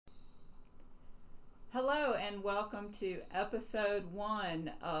Hello and welcome to episode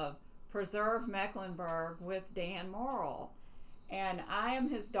 1 of Preserve Mecklenburg with Dan Morrill. And I am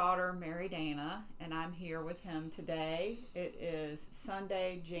his daughter, Mary Dana, and I'm here with him today. It is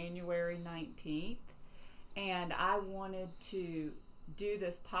Sunday, January 19th, and I wanted to do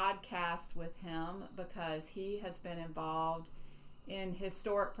this podcast with him because he has been involved in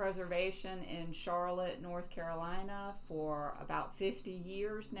historic preservation in Charlotte, North Carolina for about 50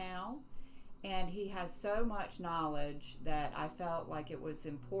 years now. And he has so much knowledge that I felt like it was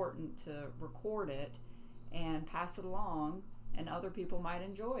important to record it and pass it along, and other people might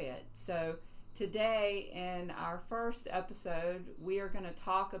enjoy it. So today, in our first episode, we are going to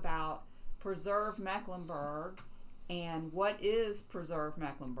talk about Preserve Mecklenburg and what is Preserve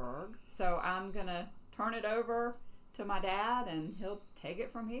Mecklenburg. So I'm going to turn it over to my dad, and he'll take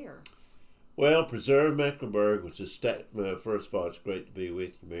it from here. Well, Preserve Mecklenburg was first of all, it's great to be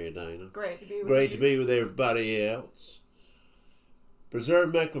with you, Mary Dana. Great to be with you. Great to be with everybody else.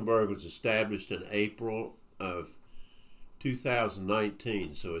 Preserve Mecklenburg was established in April of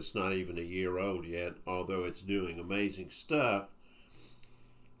 2019, so it's not even a year old yet, although it's doing amazing stuff.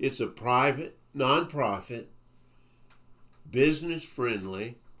 It's a private, nonprofit,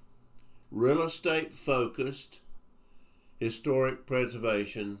 business-friendly, real estate-focused historic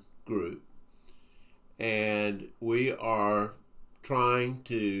preservation group. And we are trying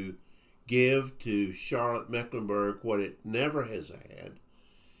to give to Charlotte Mecklenburg what it never has had,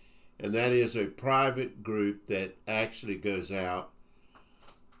 and that is a private group that actually goes out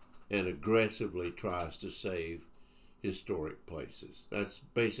and aggressively tries to save historic places. That's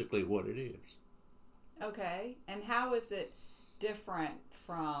basically what it is. Okay, and how is it different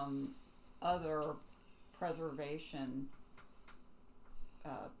from other preservation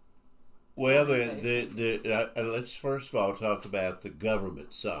Well, let's first of all talk about the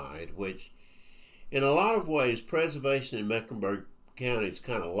government side, which in a lot of ways, preservation in Mecklenburg County is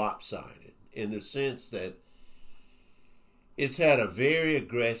kind of lopsided in the sense that it's had a very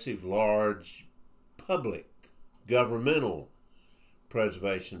aggressive, large public governmental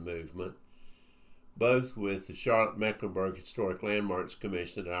preservation movement, both with the Charlotte Mecklenburg Historic Landmarks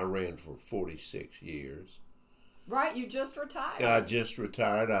Commission that I ran for 46 years. Right, you just retired. I just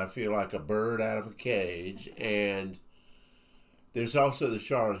retired. I feel like a bird out of a cage. And there's also the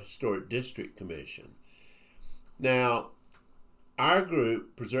Charlotte Historic District Commission. Now, our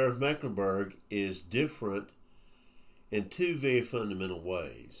group, Preserve Mecklenburg, is different in two very fundamental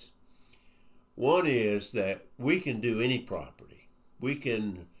ways. One is that we can do any property. We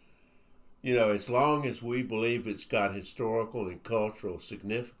can, as long as we believe it's got historical and cultural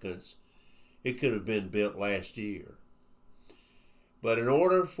significance, it could have been built last year. But in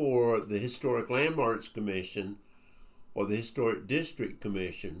order for the Historic Landmarks Commission or the Historic District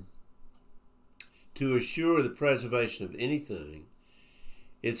Commission to assure the preservation of anything,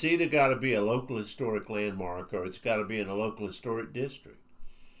 it's either got to be a local historic landmark or it's got to be in a local historic district.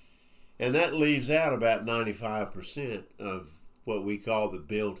 And that leaves out about 95% of what we call the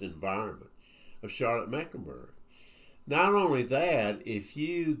built environment of Charlotte Mecklenburg. Not only that, if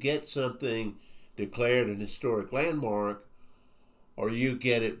you get something declared an historic landmark or you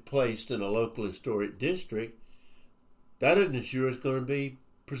get it placed in a local historic district, that doesn't ensure it's going to be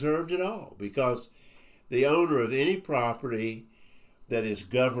preserved at all, because the owner of any property that is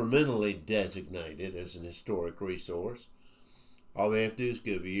governmentally designated as an historic resource, all they have to do is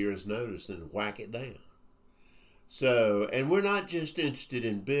give a year's notice and whack it down. So, and we're not just interested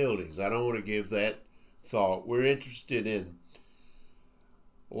in buildings. I don't want to give that thought. We're interested in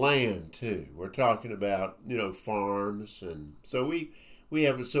land too. We're talking about farms, and so we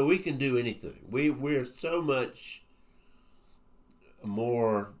can do anything. We're so much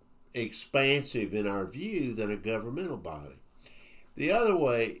more expansive in our view than a governmental body. The other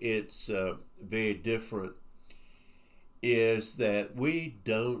way it's very different is that we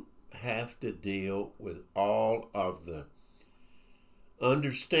don't have to deal with all of the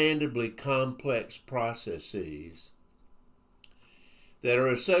understandably complex processes that are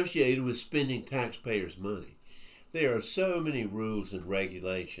associated with spending taxpayers' money. There are so many rules and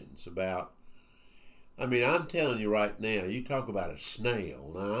regulations about, I'm telling you right now, you talk about a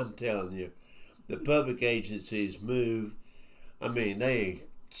snail. Now, I'm telling you, the public agencies move, they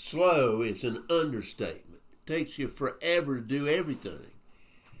slow is an understatement. It takes you forever to do everything.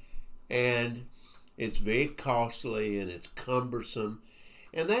 And it's very costly and it's cumbersome.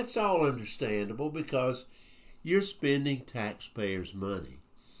 And that's all understandable because you're spending taxpayers' money.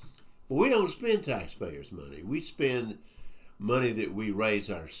 But we don't spend taxpayers' money. We spend money that we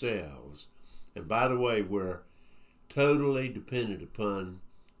raise ourselves. And by the way, we're totally dependent upon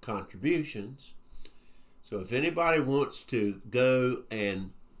contributions. So if anybody wants to go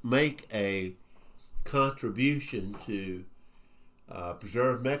and make a contribution to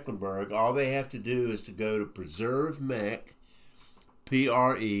Preserve Mecklenburg, all they have to do is to go to PreserveMeck,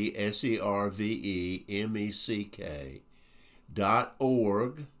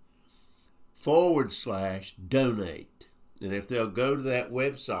 PreserveMeck.org/donate. And if they'll go to that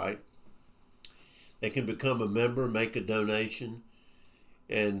website, they can become a member, make a donation,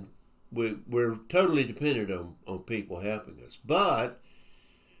 and we're totally dependent on people helping us. But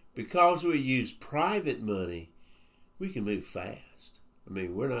because we use private money, we can move fast. I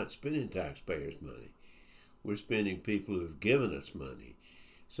mean, we're not spending taxpayers' money. We're spending people who have given us money.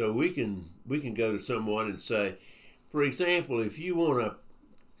 So we can go to someone and say, for example, if you want to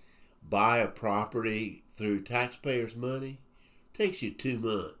buy a property through taxpayers' money, it takes you 2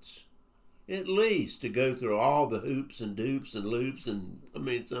 months at least to go through all the hoops and dupes and loops, and I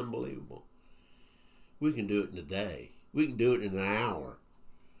mean, it's unbelievable. We can do it in a day. We can do it in an hour.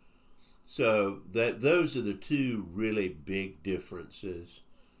 So those are the two really big differences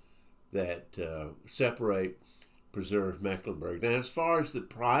that separate Preserve Mecklenburg. Now, as far as the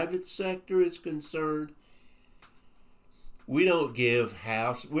private sector is concerned, we don't give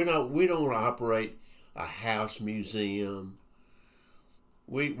we don't operate a house museum.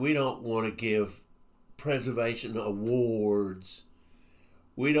 We don't want to give preservation awards.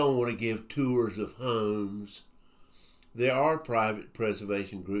 We don't want to give tours of homes. There are private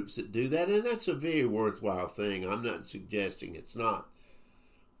preservation groups that do that, and that's a very worthwhile thing. I'm not suggesting it's not.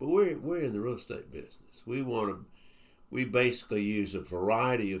 But we're in the real estate business. We basically use a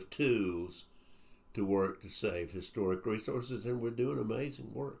variety of tools to work to save historic resources, and we're doing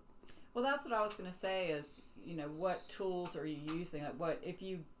amazing work. Well, that's what I was going to say is, what tools are you using? What if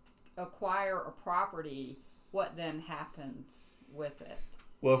you acquire a property, what then happens with it?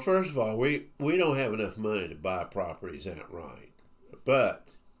 Well, first of all, we don't have enough money to buy properties outright.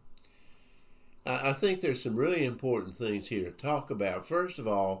 But I think there's some really important things here to talk about. First of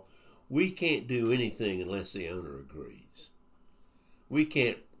all, we can't do anything unless the owner agrees. We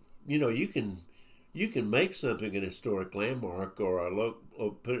can't, you can make something an historic landmark or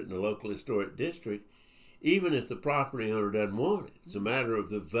put it in a local historic district, even if the property owner doesn't want it. It's a matter of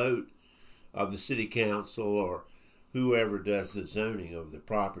the vote of the city council or whoever does the zoning of the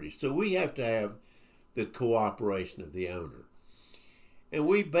property. So we have to have the cooperation of the owner. And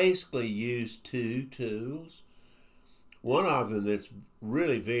we basically use two tools. One of them that's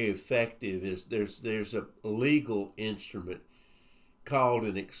really very effective is there's a legal instrument called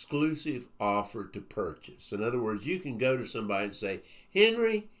an exclusive offer to purchase. In other words, you can go to somebody and say,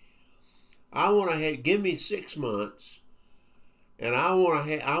 Henry, I want to give me 6 months, and I want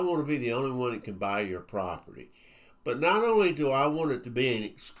to be the only one that can buy your property. But not only do I want it to be an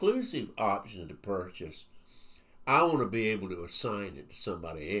exclusive option to purchase, I want to be able to assign it to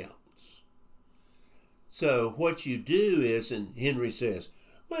somebody else. So what you do is, and Henry says,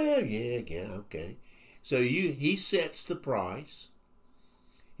 well, yeah, okay. So he sets the price.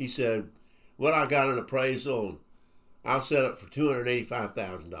 He said, well, I got an appraisal, and I'll sell it for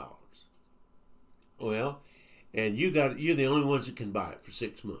 $285,000. Well, and you're the only ones that can buy it for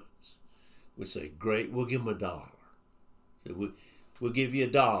 6 months. We say, great, we'll give them $1. So we'll give you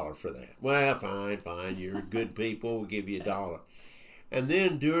 $1 for that. Well, fine, you're good people, we'll give you $1. And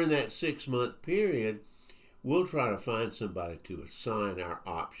then during that 6-month period, we'll try to find somebody to assign our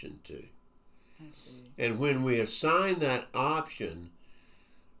option to. I see. And when we assign that option,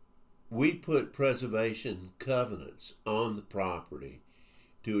 we put preservation covenants on the property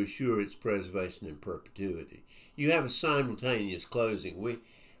to assure its preservation in perpetuity. You have a simultaneous closing.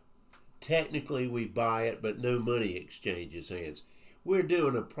 Technically we buy it, but no money exchanges hands. We're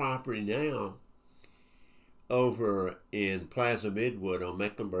doing a property now over in Plaza Midwood on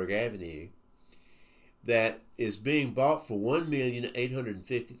Mecklenburg Avenue that is being bought for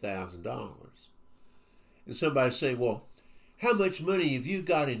 $1,850,000. And somebody say, well, how much money have you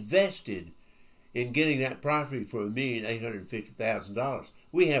got invested in getting that property for $1,850,000?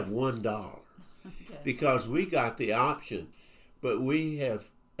 We have $1 Okay. because we got the option, but we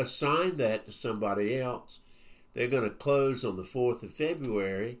have assigned that to somebody else. They're going to close on the 4th of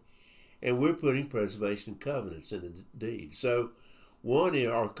February, and we're putting preservation covenants in the deed. So one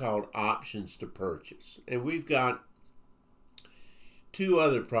are called options to purchase. And we've got 2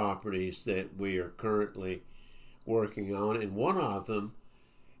 other properties that we are currently working on, and one of them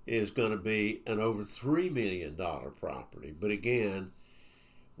is going to be an over $3 million property. But again,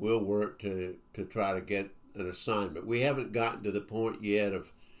 we'll work to try to get an assignment. We haven't gotten to the point yet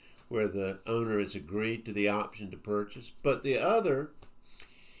of where the owner has agreed to the option to purchase. But the other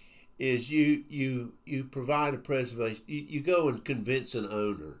is you provide a preservation. You go and convince an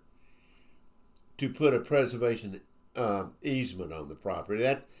owner to put a preservation easement on the property.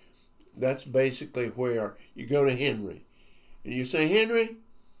 That's basically where you go to Henry and you say, Henry,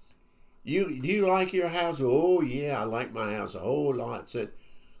 do you like your house? Oh yeah, I like my house a whole lot. Said,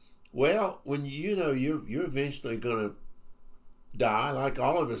 well, when you're eventually gonna die, like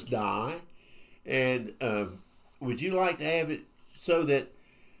all of us die, and would you like to have it so that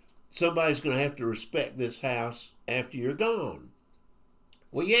somebody's going to have to respect this house after you're gone?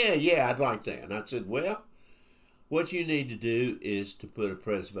 Well, yeah, I'd like that. And I said, well, what you need to do is to put a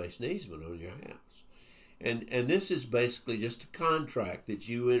preservation easement on your house. And this is basically just a contract that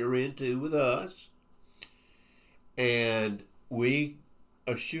you enter into with us. And we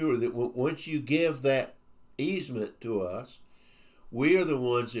assure that once you give that easement to us, we are the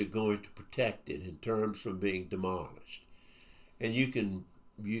ones that are going to protect it in terms from being demolished. And you can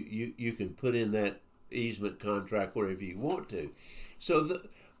put in that easement contract wherever you want to. So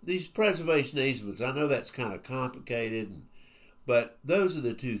these preservation easements, I know that's kind of complicated, but those are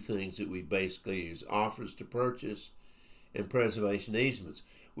the two things that we basically use: offers to purchase and preservation easements.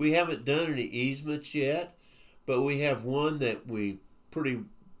 We haven't done any easements yet, but we have one that we pretty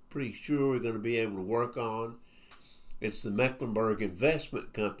sure we're going to be able to work on. It's the Mecklenburg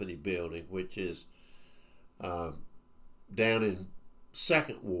Investment Company building, which is down in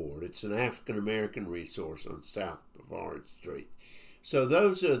 2nd Ward. It's an African American resource on South Brevard Street. So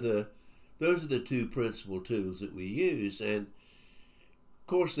those are the two principal tools that we use. And of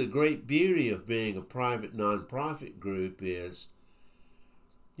course, the great beauty of being a private nonprofit group is,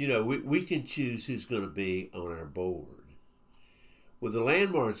 we can choose who's going to be on our board. With the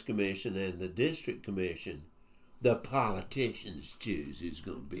Landmarks Commission and the District Commission, the politicians choose who's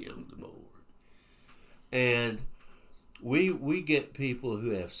going to be on the board. And we get people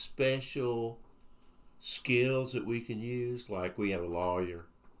who have special skills that we can use, like we have a lawyer,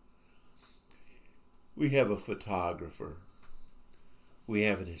 we have a photographer, we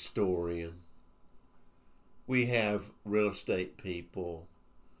have an historian, we have real estate people,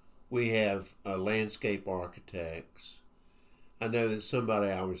 we have landscape architects. I know that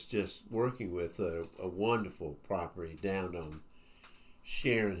somebody I was just working with, a wonderful property down on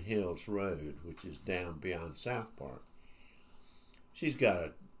Sharon Hills Road, which is down beyond South Park. She's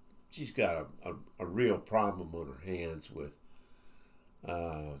got a real problem on her hands with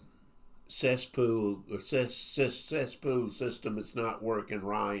cesspool system is not working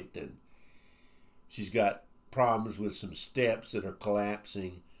right, and she's got problems with some steps that are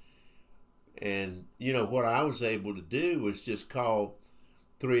collapsing. And what I was able to do was just call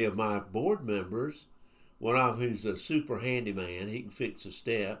 3 of my board members. One of them who's a super handyman, he can fix the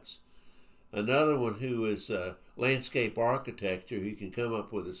steps. Another one who is landscape architecture, who can come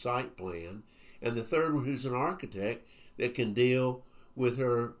up with a site plan. And the third one who's an architect that can deal with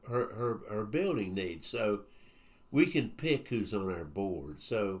her building needs. So we can pick who's on our board.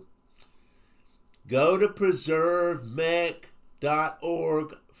 So go to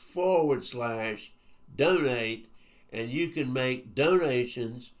preservemec.org/donate, and you can make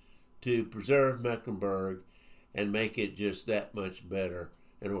donations to Preserve Mecklenburg and make it just that much better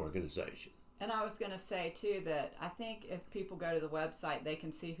an organization. And I was going to say, too, that I think if people go to the website, they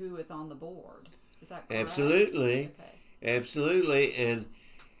can see who is on the board. Is that correct? Absolutely. Okay. Absolutely. And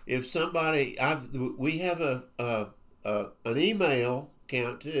if somebody, we have an email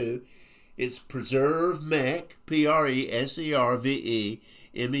account, too. It's preservemec,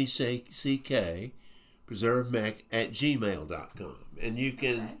 PRESERVEMECK, preservemec@gmail.com. And you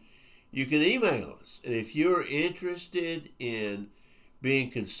can email us. And if you're interested in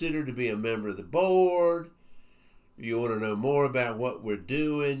being considered to be a member of the board, you want to know more about what we're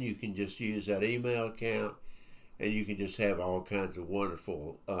doing, you can just use that email account, and you can just have all kinds of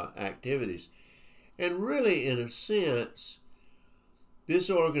wonderful activities. And really, in a sense, this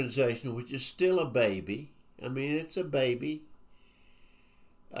organization, which is still a baby, it's a baby,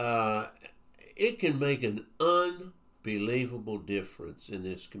 it can make an unbelievable difference in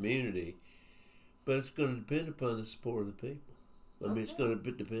this community, but it's going to depend upon the support of the people. It's going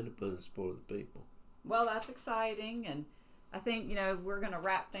to depend upon the support of the people. Well, that's exciting, and I think, we're going to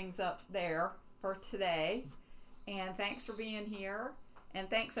wrap things up there for today. And thanks for being here, and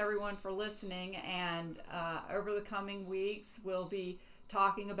thanks everyone for listening. And over the coming weeks, we'll be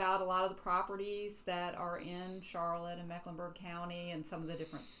talking about a lot of the properties that are in Charlotte and Mecklenburg County, and some of the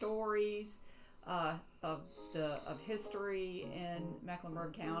different stories of history in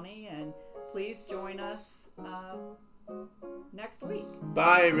Mecklenburg County. And please join us next week.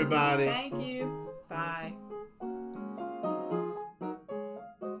 Bye, everybody. Thank you. Bye.